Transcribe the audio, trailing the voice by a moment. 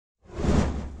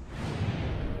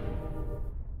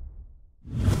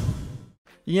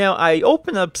You know, I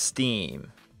open up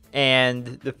Steam, and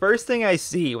the first thing I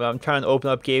see when I'm trying to open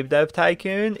up Dev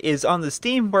Tycoon is on the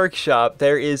Steam Workshop,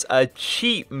 there is a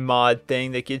cheat mod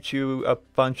thing that gets you a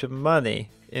bunch of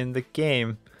money in the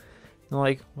game. I'm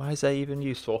like, why is that even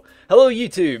useful? Hello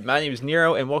YouTube, my name is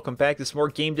Nero, and welcome back to some more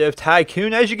Dev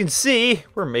Tycoon. As you can see,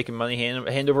 we're making money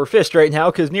hand over fist right now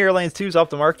because Nearlands 2 is off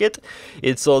the market.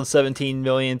 It sold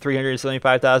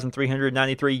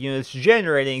 17,375,393 units,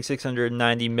 generating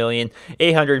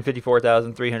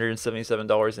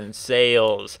 $690,854,377 in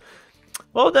sales.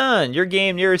 Well done! Your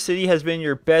game, Near City, has been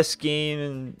your best game,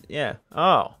 and yeah.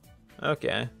 Oh,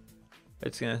 okay.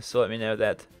 It's gonna still let me know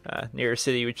that Near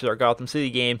City, which is our Gotham City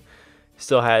game,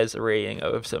 still has a rating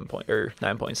of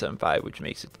 9.75, which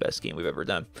makes it the best game we've ever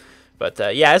done. But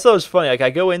yeah, I thought it was funny. Like, I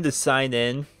go in to sign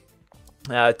in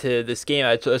to this game,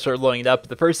 I start loading it up.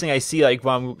 The first thing I see, like,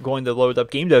 when I'm going to load up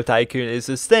Dev Tycoon, is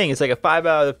this thing. It's like a 5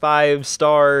 out of 5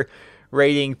 star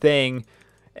rating thing,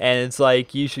 and it's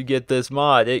like, you should get this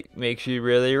mod. It makes you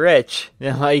really rich.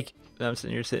 And like, I'm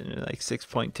sitting here sitting at like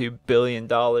 $6.2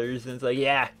 billion, and it's like,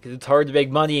 yeah, because it's hard to make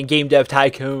money in Dev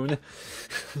Tycoon.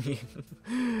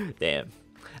 Damn.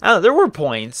 I don't know, there were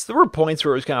points where it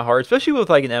was kind of hard, especially with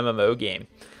like an MMO game.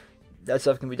 That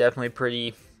stuff can be definitely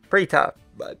pretty tough,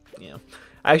 but you know.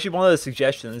 Actually, one of the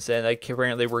suggestions, and like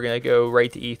apparently we're gonna go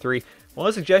right to E3. One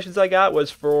of the suggestions I got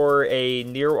was for a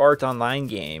Nero Art Online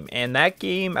game, and that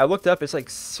game, I looked up, it's like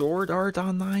Sword Art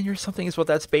Online or something is what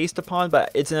that's based upon, but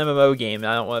it's an MMO game,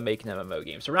 and I don't want to make an MMO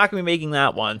game, so we're not going to be making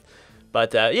that one.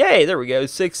 But yay, there we go,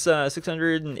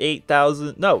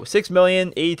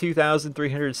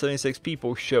 6,082,376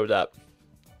 people showed up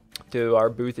to our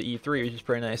booth at E3, which is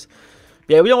pretty nice.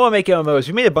 Yeah, we don't want to make MMOs.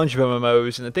 We made a bunch of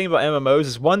MMOs, and the thing about MMOs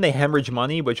is, one, they hemorrhage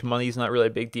money, which money is not really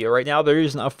a big deal right now. There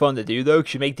is enough fun to do, though,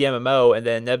 because you make the MMO, and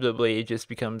then inevitably it just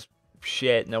becomes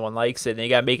shit. No one likes it, and you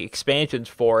got to make expansions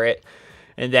for it.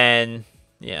 And then,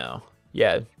 you know,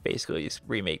 yeah, basically just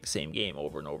remake the same game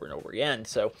over and over and over again.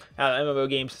 So, MMO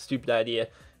games, stupid idea.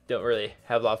 Don't really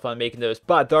have a lot of fun making those.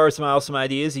 But there are some awesome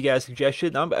ideas you guys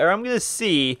suggested. I'm going to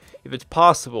see if it's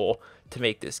possible to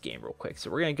make this game real quick.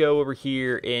 So we're going to go over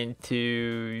here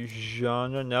into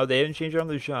genre. No, they haven't changed on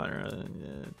the genre.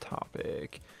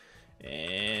 Topic.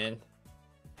 And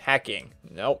hacking.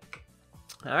 Nope.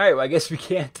 Alright, well, I guess we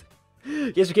can't.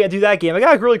 Guess we can't do that game. I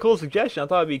got a really cool suggestion. I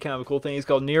thought it'd be kind of a cool thing. It's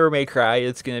called Nero May Cry.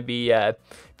 It's going to be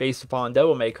based upon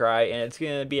Devil May Cry, and it's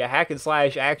going to be a hack and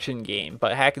slash action game.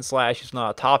 But hack and slash is not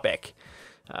a topic.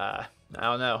 I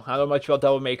don't know. I don't know much about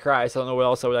Devil May Cry, so I don't know what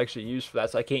else I would actually use for that,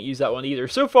 so I can't use that one either.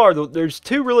 So far, there's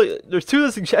two of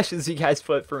the suggestions you guys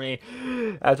put for me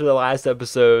after the last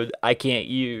episode I can't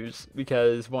use,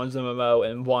 because one's MMO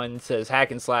and one says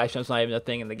hack and slash, and it's not even a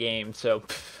thing in the game. So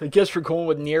I guess we're going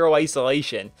with Nero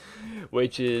Isolation,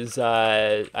 which is,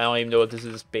 I don't even know what this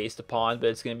is based upon, but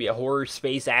it's going to be a horror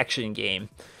space action game.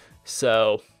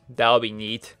 So that'll be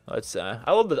neat. Let's, I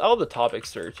love the topic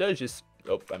search. That is just,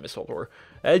 oh, I misspelled horror.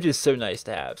 That's just so nice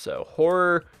to have. So,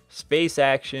 horror, space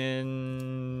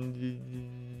action.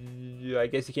 I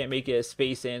guess you can't make it a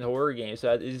space and horror game,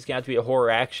 so it's just going to have to be a horror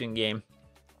action game.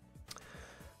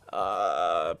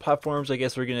 Platforms, I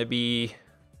guess, are going to be,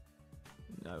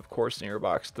 of course,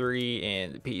 Nearbox 3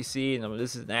 and the PC. And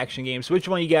this is an action game. So, which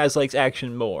one of you guys likes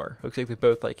action more? Looks like they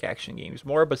both like action games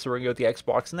more, but so we're going to go with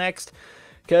the Xbox next,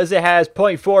 because it has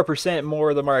 0.4%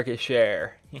 more of the market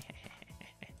share.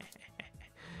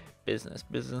 Business.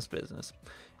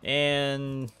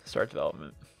 And start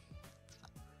development.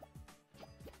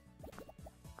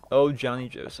 Oh, Johnny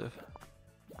Joseph.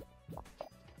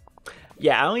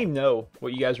 Yeah, I don't even know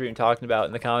what you guys were even talking about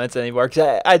in the comments anymore,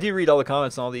 because I do read all the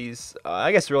comments on all these,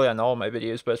 I guess really on all of my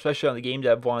videos, but especially on the game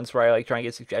dev ones where I like try and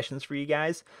get suggestions for you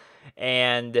guys.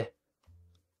 And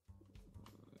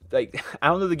like, I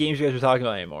don't know the games you guys are talking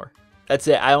about anymore. That's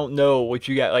it. I don't know what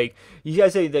you got. Like, you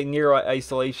guys say the Nero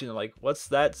Isolation. Like, what's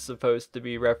that supposed to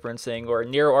be referencing? Or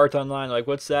Nero Art Online. Like,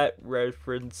 what's that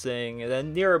referencing? And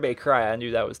then Nero May Cry. I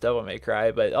knew that was Devil May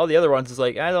Cry. But all the other ones is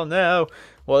like, I don't know.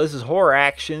 Well, this is horror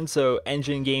action. So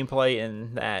engine gameplay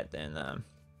and that. And all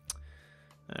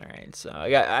right. So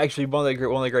I got actually one of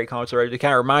the great comments already. It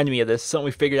kind of reminded me of this. Something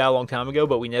we figured out a long time ago,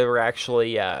 but we never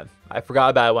actually. I forgot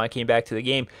about it when I came back to the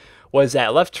game. Was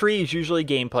that left tree is usually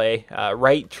gameplay,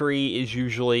 right tree is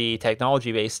usually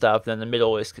technology-based stuff, then the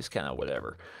middle is just kind of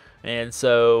whatever. And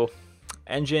so,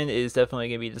 engine is definitely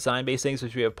going to be design-based things,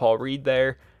 which we have Paul Reed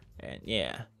there. And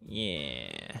yeah,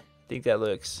 I think that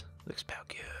looks about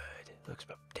good. Looks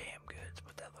about damn good. That's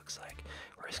what that looks like.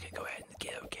 We're just going to go ahead and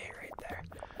get okay right there.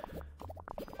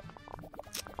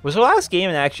 Was the last game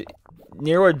in actually...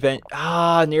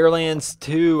 Nearlands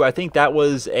 2. I think that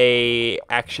was a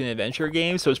action adventure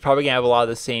game, so it's probably gonna have a lot of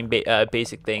the same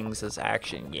basic things as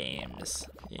action games.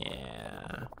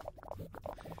 Yeah,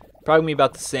 probably gonna be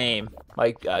about the same.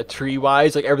 Like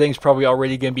tree-wise, like everything's probably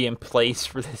already gonna be in place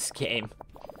for this game.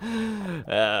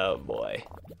 Oh boy.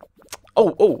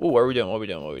 Oh, what are we doing? What are we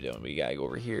doing? What are we doing? We gotta go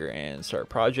over here and start a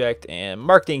project and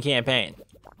marketing campaign.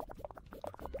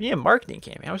 Yeah, marketing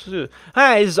campaign. How much to do?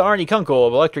 Hi, this is Arnie Kunkel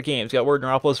of Electric Games. Got word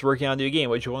Neuropolis working on a new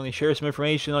game. Would you want to share some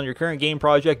information on your current game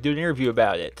project? Do an interview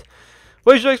about it.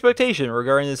 What is your expectation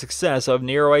regarding the success of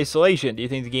Nero Isolation? Do you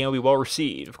think the game will be well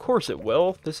received? Of course it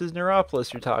will. This is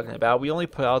Neuropolis you're talking about. We only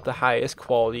put out the highest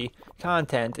quality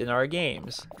content in our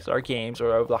games because our games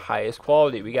are of the highest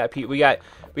quality. We got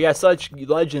such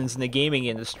legends in the gaming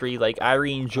industry like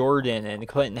Irene Jordan and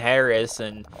Clinton Harris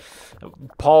and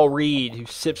Paul Reed, who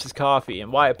sips his coffee,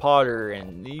 and Wyatt Potter,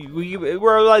 and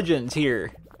we're legends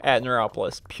here at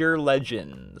Neuropolis. Pure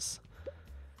legends.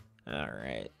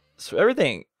 Alright. So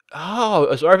everything...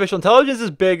 Oh, so artificial intelligence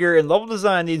is bigger and level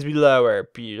design needs to be lower.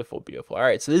 Beautiful, beautiful.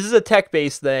 Alright, so this is a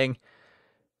tech-based thing.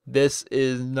 This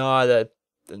is not a...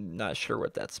 I'm not sure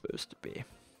what that's supposed to be.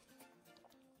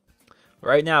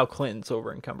 Right now, Clinton's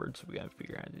over encumbered, so we gotta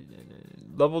figure out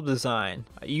level design.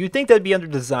 You'd think that'd be under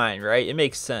design, right? It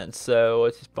makes sense. So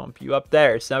let's just bump you up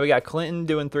there. So now we got Clinton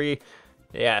doing 3.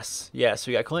 Yes,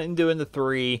 we got Clinton doing the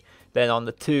 3. Then on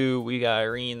the 2, we got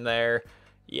Irene there.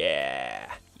 Yeah.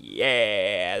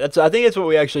 I think that's what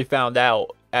we actually found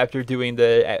out after doing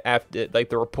the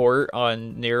report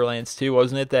on Nearlands 2,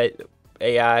 wasn't it? That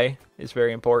AI is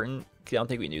very important. I don't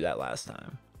think we knew that last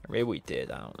time, or maybe we did.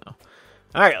 I don't know.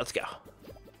 All right, let's go.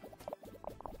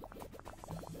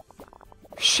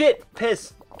 Shit,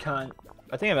 piss, cunt.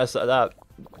 I think I messed that up.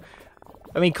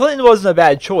 I mean, Clinton wasn't a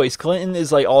bad choice. Clinton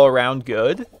is like all around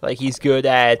good. Like he's good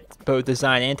at both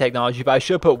design and technology. But I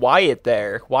should put Wyatt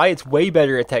there. Wyatt's way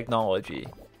better at technology.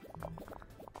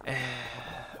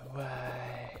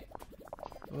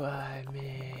 Why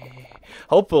me?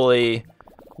 Hopefully,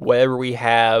 whatever we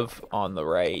have on the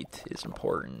right is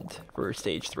important for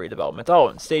stage 3 development. Oh,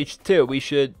 in stage 2, we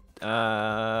should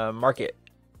market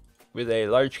with a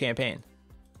large campaign.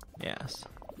 Yes.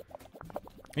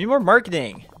 We need more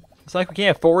marketing. It's like we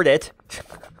can't afford it.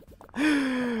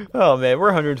 Oh man, we're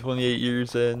 128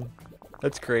 years in.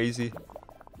 That's crazy.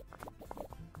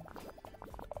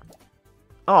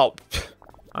 Oh,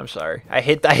 I'm sorry. I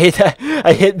hit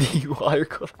the water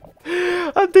cooler.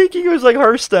 I'm thinking it was like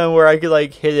Hearthstone where I could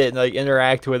like hit it and like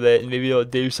interact with it and maybe it'll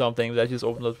do something, but that just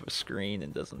opens up a screen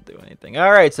and doesn't do anything.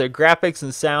 Alright, so graphics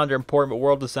and sound are important, but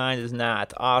world design is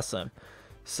not. Awesome.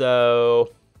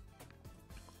 So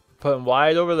putting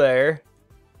Wyatt over there.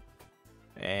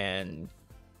 And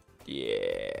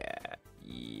yeah.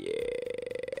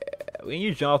 We can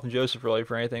use Jonathan Joseph really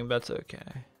for anything, but that's okay.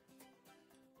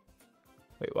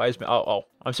 Wait, why is oh,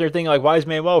 I'm starting thinking like, why is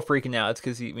Manuel freaking out? It's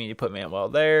because we need to put Manuel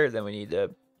there. Then we need to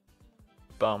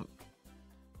bump.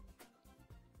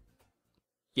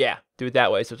 Yeah, do it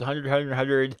that way. So it's 100, 100,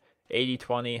 100, 80,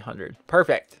 20, 100.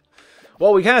 Perfect.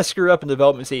 Well, we kind of screwed up in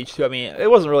development stage too. I mean,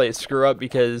 it wasn't really a screw up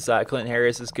because Clinton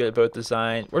Harris is good at both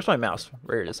design. Where's my mouse?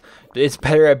 Where it is. It's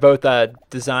better at both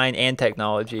design and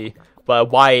technology.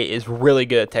 But Wyatt is really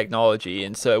good at technology,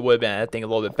 and so it would have been, I think, a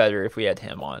little bit better if we had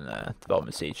him on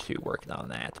development stage 2 working on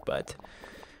that. But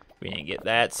we didn't get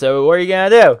that. So what are you gonna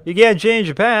do? You can't change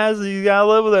your past. You gotta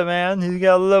live with it, man. You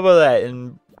gotta live with that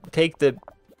and take the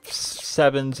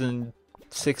 7s and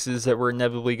 6s that we're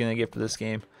inevitably gonna get for this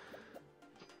game.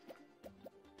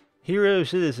 Hero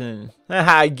Citizen.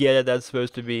 I get it. That's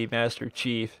supposed to be Master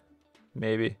Chief.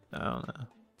 Maybe. I don't know.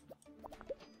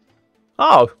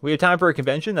 Oh, we have time for a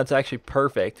convention? That's actually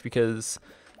perfect because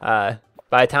by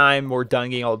the time we're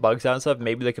done getting all the bugs out and stuff,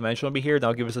 maybe the convention will be here.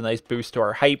 That'll give us a nice boost to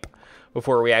our hype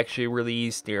before we actually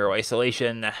release Nero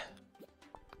Isolation.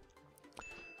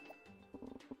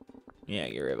 Yeah,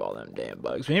 get rid of all them damn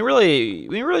bugs. We didn't really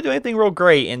do anything real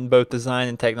great in both design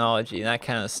and technology, and that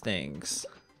kind of stinks.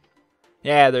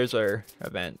 Yeah, there's our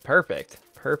event. Perfect.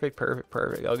 Perfect.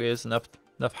 That'll give us enough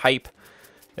hype.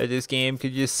 This game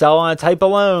could just sell on its hype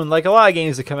alone, like a lot of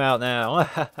games that come out now.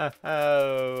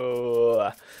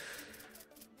 Oh.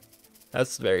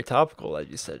 That's very topical, as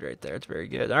you said right there. It's very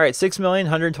good. All right,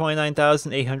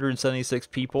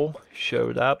 6,129,876 people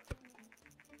showed up.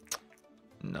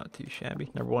 Not too shabby.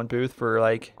 #1 booth for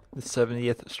like the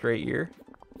 70th straight year.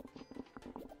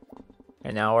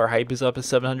 And now our hype is up to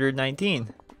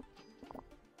 719.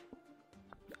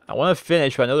 I want to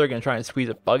finish, but I know they're going to try and squeeze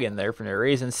a bug in there for no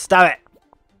reason. Stop it!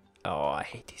 Oh, I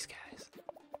hate these guys.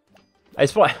 I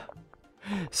just want...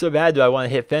 So bad do I want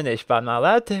to hit finish, but I'm not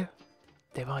allowed to.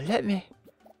 They won't let me.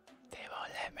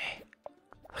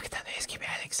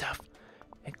 adding stuff,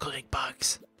 including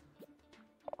bugs.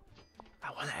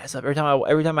 I want to add stuff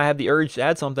every time I have the urge to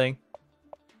add something.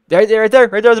 Right there, right there,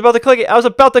 right there. I was about to click it. I was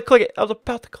about to click it. I was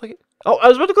about to click it. Oh, I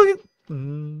was about to click it.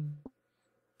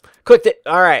 Clicked it.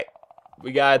 All right,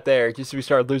 we got it there. Just as we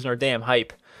started losing our damn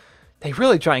hype. They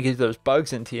really try and get those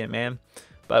bugs into you, man.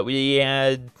 But we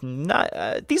had not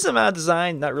a decent amount of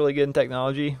design, not really good in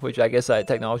technology, which I guess that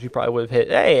technology probably would have hit.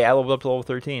 Hey, I leveled up to level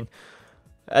 13.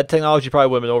 That technology probably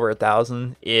would have been over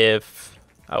 1,000 if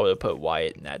I would have put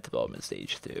Wyatt in that development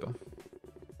stage too.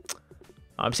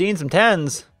 I'm seeing some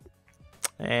 10s,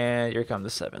 and here come the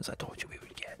 7s I told you we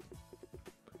would get.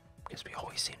 Because we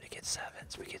always seem to get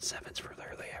 7s. We get 7s for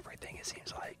literally everything, it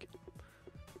seems like.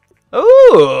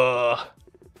 Ooh!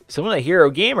 Someone a hero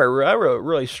gamer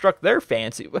really struck their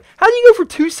fancy. How do you go for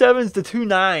 2 7s to 2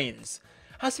 9s?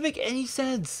 How does it make any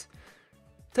sense?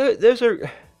 Those are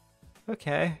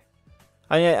okay.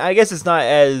 I mean, I guess it's not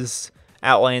as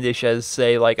outlandish as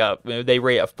say like they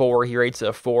rate a 4, he rates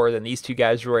a 4, then these two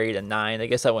guys rate a 9. I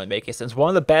guess that wouldn't make any sense. One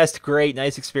of the best, great,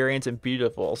 nice experience, and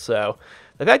beautiful. So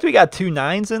the fact we got 2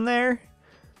 9s in there,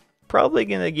 probably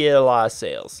gonna get a lot of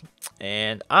sales.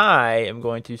 And I am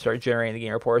going to start generating the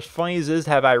game reports. Funny as it is,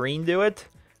 have Irene do it.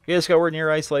 You discovered near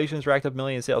isolations racked up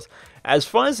million sales. As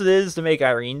fun as it is to make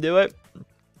Irene do it,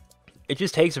 it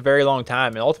just takes a very long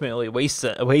time and ultimately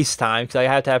wastes time because I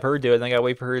have to have her do it. And I gotta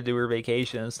wait for her to do her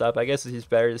vacation and stuff. I guess it's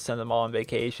just better to send them all on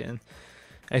vacation.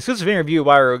 An exclusive interview a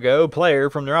while ago, player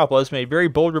from Neuropolis made very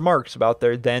bold remarks about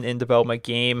their then in development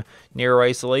game Near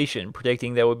Isolation,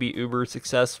 predicting that it would be uber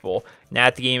successful. Now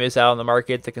that the game is out on the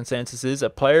market, the consensus is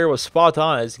that player was spot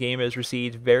on as the game has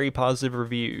received very positive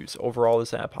reviews. Overall,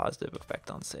 this had a positive effect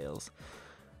on sales.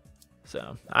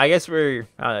 So I guess it would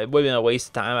have been a waste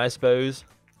of time, I suppose,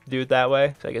 to do it that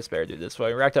way. So I guess better do it this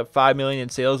way. We racked up 5 million in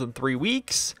sales in 3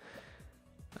 weeks.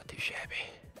 Not too shabby.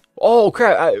 Oh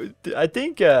crap! I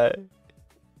think.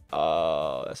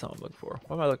 That's not what I'm looking for.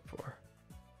 What am I looking for?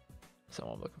 That's not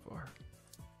what I'm looking for.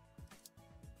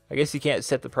 I guess you can't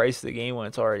set the price of the game when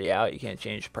it's already out. You can't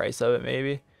change the price of it,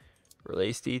 maybe.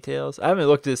 Release details. I haven't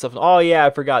looked at this stuff. Oh, yeah,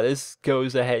 I forgot. This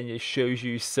goes ahead and just shows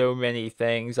you so many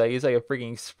things. Like, it's like a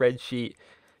freaking spreadsheet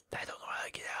that I don't know how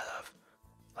to get out of.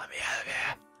 Let me out of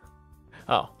here.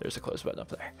 Oh, there's a close button up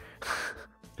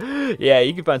there. Yeah,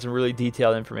 you can find some really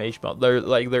detailed information about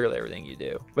literally everything you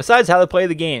do. Besides how to play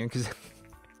the game, because...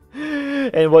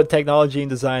 and what technology and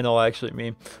design all actually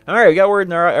mean. Alright, we got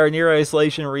word our Near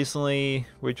Isolation recently,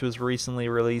 which was recently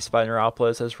released by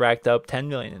Neuropolis, has racked up 10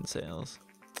 million in sales.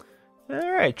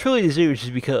 Alright, truly deserves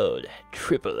to be called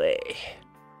AAA.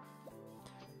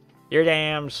 You're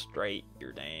damn straight.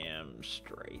 You're damn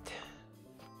straight.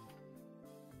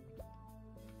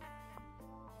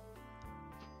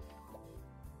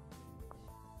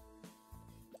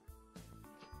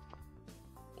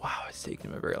 Wow, it's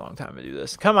taking him a very long time to do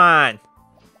this. Come on!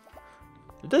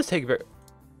 It does take very...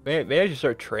 Maybe I should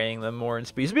start training them more in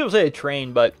speed. Some people say they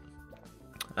train, but...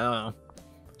 I don't know.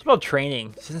 It's about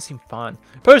training. It doesn't seem fun.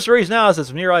 Post-release analysis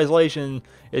of Near Isolation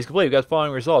is complete. We've got the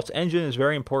following results. Engine is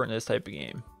very important in this type of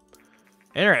game.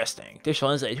 Interesting.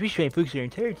 Additional insights. We should focus our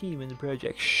entire team in the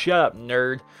project. Shut up,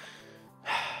 nerd.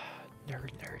 Nerd.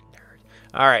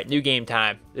 Alright, new game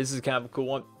time. This is kind of a cool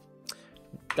one.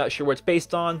 Not sure what it's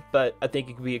based on, but I think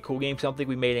it could be a cool game because I don't think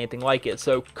we made anything like it.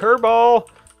 So, Kerbal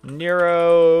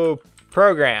Neuro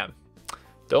Program.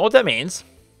 Don't know what that means.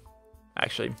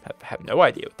 Actually, have no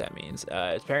idea what that means.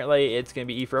 Apparently, it's going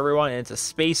to be E for everyone, and it's a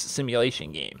space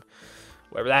simulation game.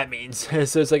 Whatever that means.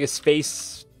 So, it's like a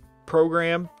space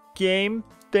program game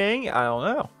thing? I don't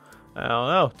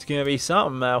know. It's going to be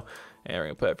something, though. And we're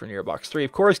going to put it for Near Box 3,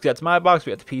 of course, because that's my box.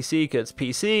 We got the PC, because it's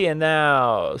PC. And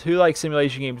now, who likes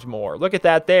simulation games more? Look at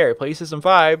that there. PlayStation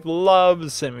 5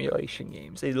 loves simulation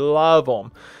games. They love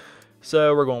them.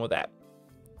 So, we're going with that.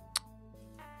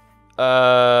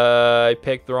 I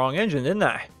picked the wrong engine, didn't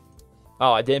I?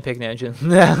 Oh, I didn't pick an engine.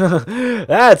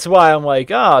 That's why I'm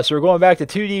like, oh, so we're going back to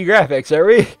 2D graphics, are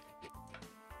we?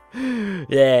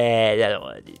 Yeah, I don't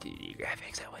want to do 2D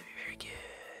graphics. That wouldn't be very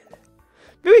good.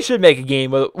 Maybe we should make a game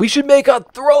with... We should make a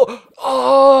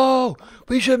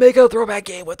we should make a throwback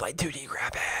game with, like, 2D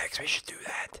graphics. We should do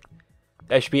that.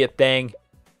 That should be a thing.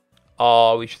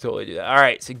 Oh, we should totally do that.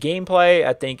 Alright, so gameplay,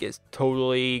 I think, is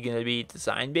totally going to be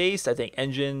design-based. I think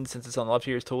engine, since it's on the left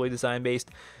here, is totally design-based.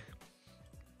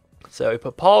 So we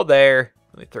put Paul there.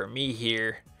 Let me throw me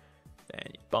here. And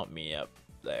you bump me up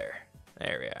there.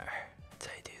 There we are. That's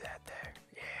how you do that there.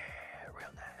 Yeah, real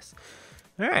nice.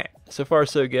 Alright, so far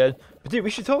so good. But dude,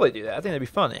 we should totally do that. I think that'd be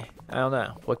funny. I don't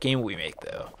know. What game would we make,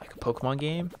 though? Like a Pokemon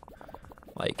game?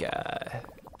 Like a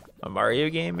Mario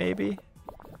game, maybe?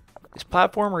 Is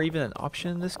platformer even an option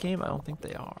in this game? I don't think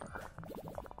they are.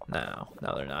 No,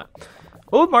 they're not.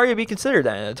 What would Mario be considered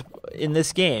then in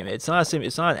this game? It's not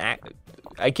it's not an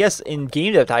I guess in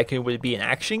Game Dev Tycoon would it be an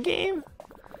action game?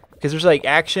 Because there's like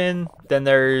action, then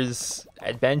there's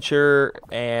adventure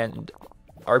and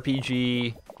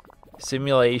RPG,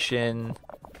 simulation.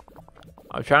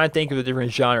 I'm trying to think of the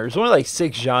different genres. There's only like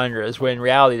 6 genres, when in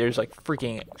reality there's like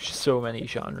freaking so many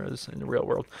genres in the real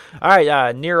world. All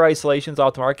right, Near Isolation's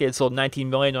off the market. It sold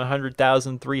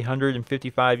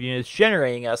 19,100,355 units,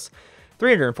 generating us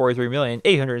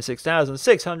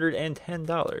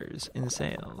 $343,806,610 in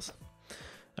sales.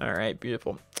 All right,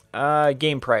 beautiful.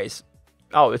 Game price.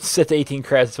 Oh, it's set to 18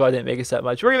 credits, so I didn't make us that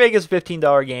much. We're gonna make this a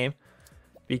 $15 game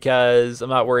because I'm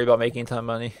not worried about making a ton of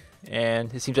money.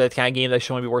 And it seems like the kind of game that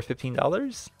should only be worth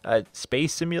 $15. A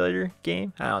space simulator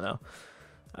game? I don't know.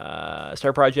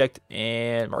 Start project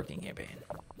and marketing campaign.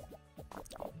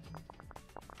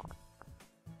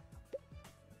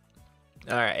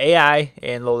 All right, AI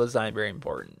and level design, very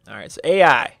important. All right, so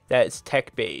AI, that's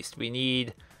tech-based. We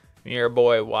need our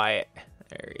boy Wyatt.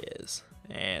 There he is.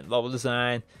 And level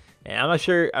design. And I'm not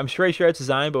sure, I'm pretty sure it's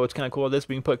design, but what's kind of cool with this,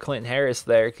 we can put Clinton Harris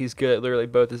there, because he's good at literally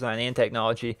both design and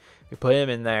technology. We put him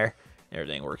in there, and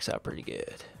everything works out pretty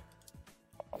good.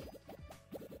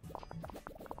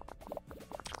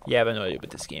 Yeah, I have no idea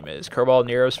what this game is. Kerbal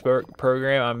Nero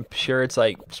program, I'm sure it's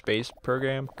like space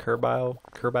program. Kerbal?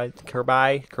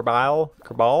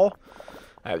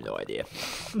 I have no idea.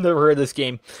 Never heard of this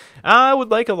game. I would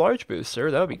like a large booth,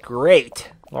 sir. That would be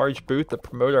great. Large booth to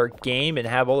promote our game and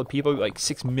have all the people, like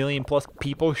 6 million plus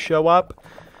people, show up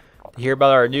to hear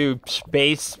about our new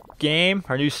space game,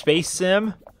 our new space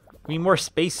sim. We need more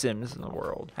space sims in the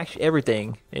world. Actually,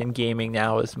 everything in gaming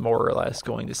now is more or less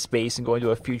going to space and going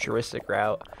to a futuristic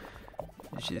route.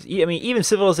 Which is, I mean, even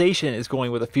Civilization is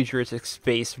going with a futuristic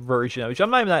space version, which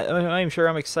I'm not even sure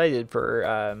I'm excited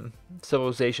for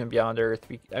Civilization Beyond Earth.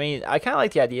 I mean, I kind of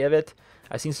like the idea of it.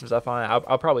 I've seen some stuff on it.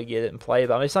 I'll probably get it and play it,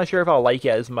 but I'm just not sure if I'll like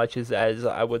it as much as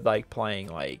I would like playing,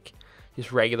 like,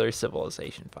 just regular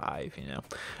Civilization 5, you know.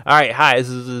 Alright, hi, this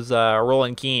is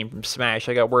Roland Keene from Smash.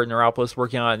 I got word Neuropolis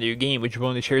working on a new game. Would you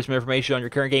willing to share some information on your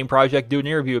current game project? Do an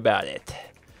interview about it.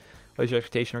 What is your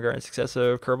expectation regarding the success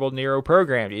of Kerbal Nero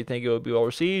program? Do you think it will be well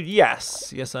received?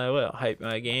 Yes. Yes, I will. Hype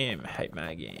my game. Hype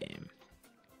my game.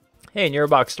 Hey, Nero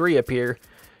Box 3 up here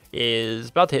is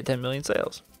about to hit 10 million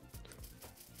sales.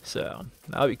 So,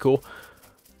 that'll be cool.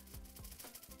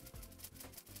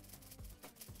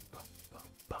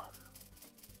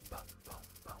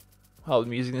 Oh, the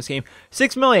music in this game.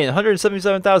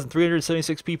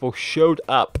 6,177,376 people showed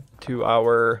up to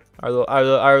our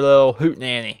little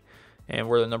hootenanny. And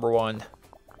we're the number one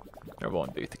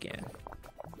booth again.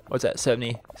 What's that,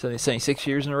 76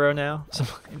 years in a row now?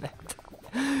 Something like that.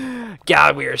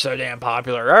 God, we are so damn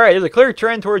popular. All right, there's a clear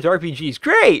trend towards RPGs.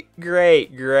 Great.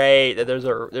 That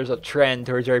there's a trend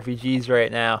towards RPGs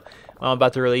right now. I'm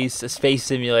about to release a space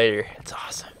simulator. It's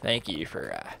awesome. Thank you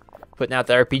for putting out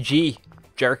the RPG,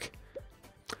 jerk.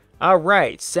 All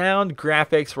right, sound,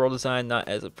 graphics, world design, not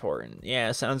as important.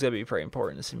 Yeah, sound's gotta be pretty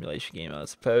important in a simulation game, I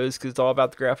suppose, because it's all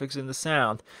about the graphics and the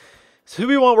sound. So who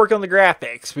we want to work on the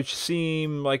graphics, which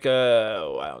seem like I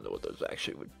don't know what those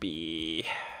actually would be.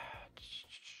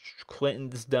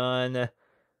 Clinton's done.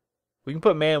 We can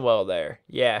put Manuel there.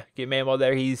 Yeah, get Manuel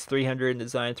there. He's 300 in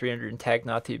design, 300 in tech,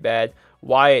 not too bad.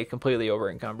 Wyatt completely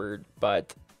over encumbered,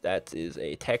 but that is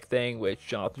a tech thing, which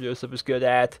Jonathan Joseph is good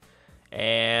at.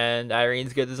 And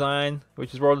Irene's good design,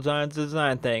 which is world design's a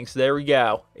design thing. So there we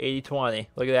go. 80-20.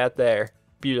 Look at that there.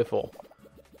 Beautiful.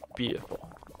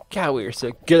 Beautiful. God, we are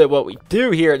so good at what we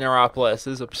do here at Neuropolis. This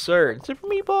is absurd. Super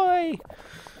Meat Boy.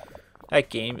 That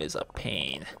game is a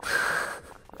pain.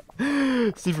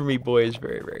 Super Meat Boy is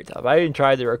very, very tough. I even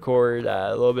tried to record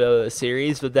a little bit of the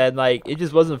series, but then, like, it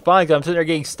just wasn't fun because I'm sitting there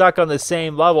getting stuck on the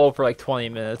same level for like 20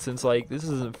 minutes. And it's like, this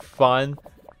isn't fun.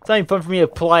 It's not even fun for me to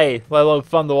play, let alone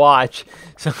fun to watch.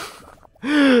 So,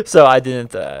 I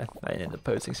didn't end up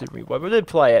posting Super Meat Boy, but I did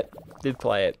play it.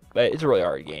 But it's a really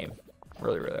hard game.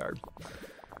 Really, really hard.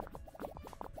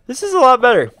 This is a lot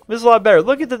better.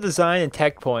 Look at the design and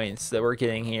tech points that we're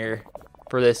getting here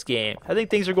for this game. I think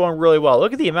things are going really well.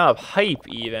 Look at the amount of hype,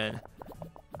 even.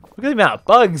 Look at the amount of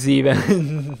bugs,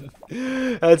 even.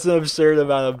 That's an absurd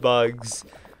amount of bugs.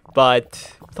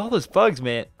 But with all those bugs,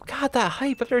 man, God, that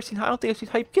hype. I don't think I've seen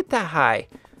hype get that high.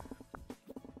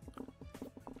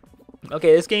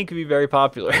 Okay, this game could be very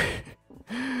popular.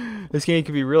 This game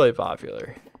could be really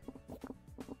popular.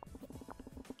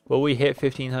 Will we hit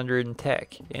 1,500 in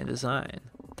tech and design?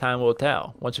 Time will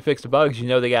tell. Once you fix the bugs, you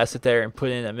know they gotta sit there and put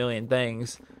in a million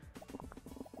things.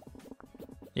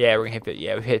 Yeah, we're gonna hit.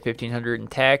 Yeah, we hit 1500 in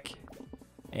tech,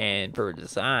 and for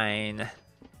design,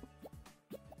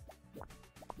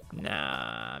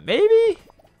 nah, maybe.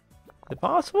 Is it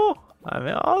possible? I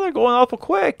mean, oh, they're going awful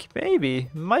quick. Maybe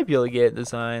might be able to get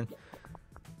design.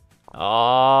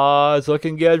 Oh, it's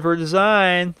looking good for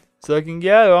design. It's looking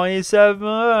good. We only need 7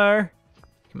 more.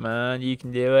 Come on, you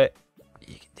can do it.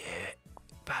 You can do it.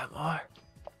 5 more.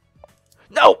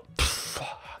 No!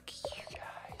 Fuck you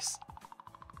guys.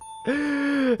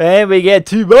 And we get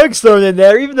 2 bugs thrown in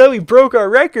there, even though we broke our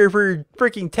record for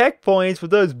freaking tech points, but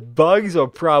those bugs will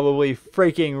probably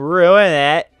freaking ruin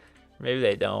it. Maybe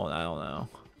they don't. I don't know.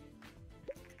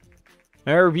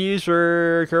 My reviews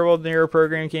for Kerbal Nero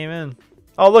program came in.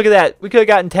 Oh, look at that. We could have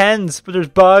gotten 10s, but there's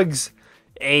bugs.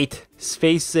 8.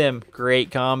 Space Sim. Great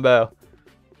combo.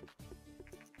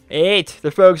 8.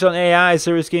 They're focused on AI.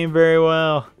 Service game very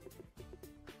well.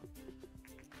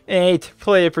 8.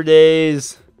 Play it for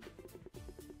days.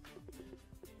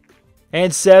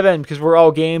 And 7, because we're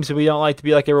all games and we don't like to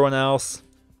be like everyone else.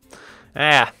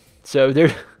 So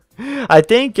there. I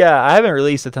think I haven't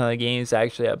released a ton of games that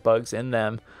actually have bugs in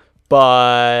them,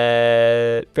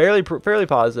 but fairly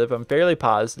positive. I'm fairly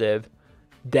positive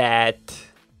that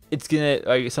it's gonna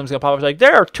something's gonna pop up like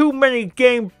there are too many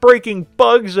game-breaking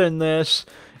bugs in this,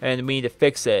 and we need to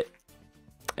fix it.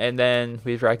 And then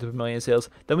we've racked up 1 million sales.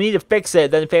 Then we need to fix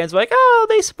it. Then fans are like, oh,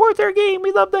 they support their game.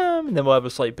 We love them. And then we'll have a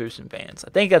slight boost in fans.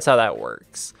 I think that's how that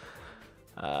works.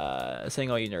 Saying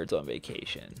all you nerds on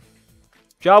vacation.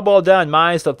 Job well done.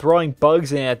 Minus the throwing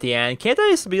bugs in at the end. Can't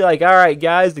I just be like, all right,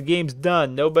 guys, the game's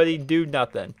done. Nobody do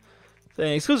nothing. So in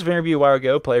an exclusive interview a while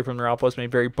ago, player from Neuropolis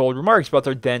made very bold remarks about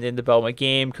their then in development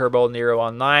game, Kerbal Nero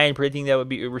Online, predicting that it would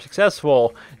be uber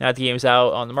successful. Now that the game is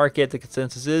out on the market, the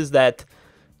consensus is that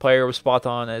player was spot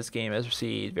on as game has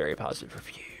received very positive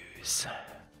reviews.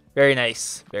 Very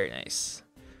nice. Very nice.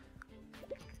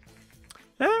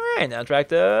 Alright, now track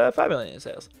to 5 million in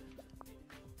sales.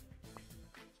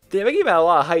 Damn, I gave out a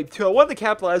lot of hype too. I wanted to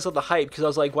capitalize on the hype because I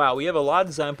was like, wow, we have a lot of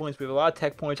design points, we have a lot of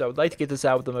tech points. I would like to get this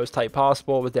out with the most hype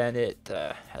possible, but then it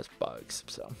has bugs.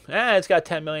 So, it's got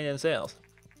 10 million in sales.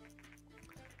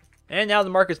 And now the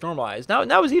market's normalized. Now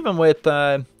that was even with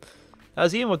the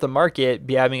market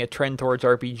be having a trend towards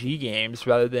RPG games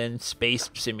rather than space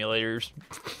simulators.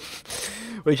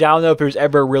 Which I don't know if there's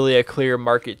ever really a clear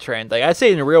market trend. Like I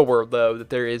say in the real world though, that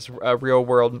there is a real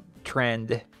world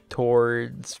trend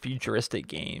towards futuristic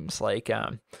games. Like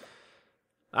I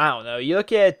don't know. You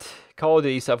look at Call of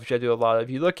Duty stuff, which I do a lot of.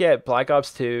 You look at Black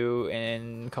Ops 2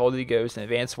 and Call of Duty Ghosts and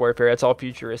Advanced Warfare. That's all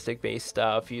futuristic based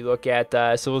stuff. You look at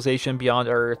Civilization Beyond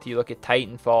Earth. You look at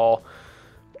Titanfall.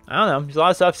 I don't know. There's a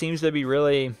lot of stuff seems to be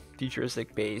really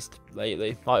futuristic based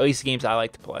lately. Well, at least the games I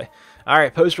like to play.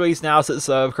 Alright, post-release analysis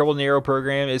of Kerbal Nero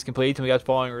program is complete, and we got the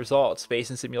following results.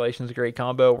 Space and simulation is a great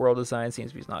combo. World design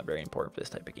seems to be not very important for this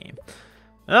type of game.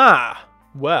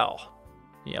 Well,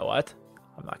 you know what?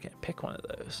 I'm not going to pick one of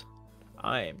those.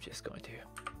 I am just going to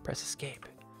press escape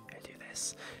and do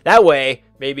this. That way,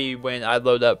 maybe when I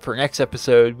load up for next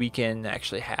episode, we can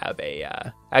actually have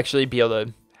a, actually be able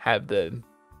to have the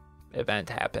event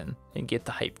happen and get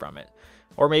the hype from it.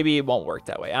 Or maybe it won't work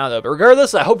that way. I don't know. But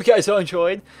regardless, I hope you guys all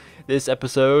enjoyed this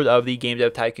episode of the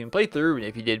Dev Tycoon playthrough. And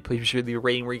if you did, please be sure to leave a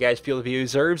rating where you guys feel the video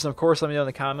deserves. And of course, let me know in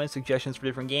the comments suggestions for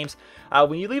different games.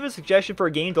 When you leave a suggestion for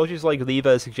a game, don't just like leave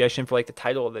a suggestion for like the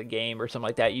title of the game or something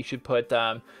like that. You should put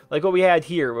like what we had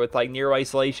here with like Nero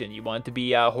Isolation. You want it to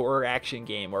be a horror action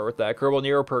game, or with the Kerbal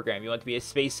Nero program, you want it to be a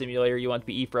space simulator. You want it to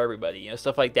be E for everybody. You know,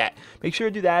 stuff like that. Make sure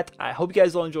to do that. I hope you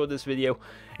guys all enjoyed this video.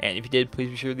 And if you did, please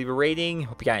be sure to leave a rating.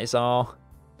 Hope you guys all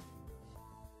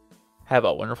have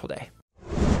a wonderful day.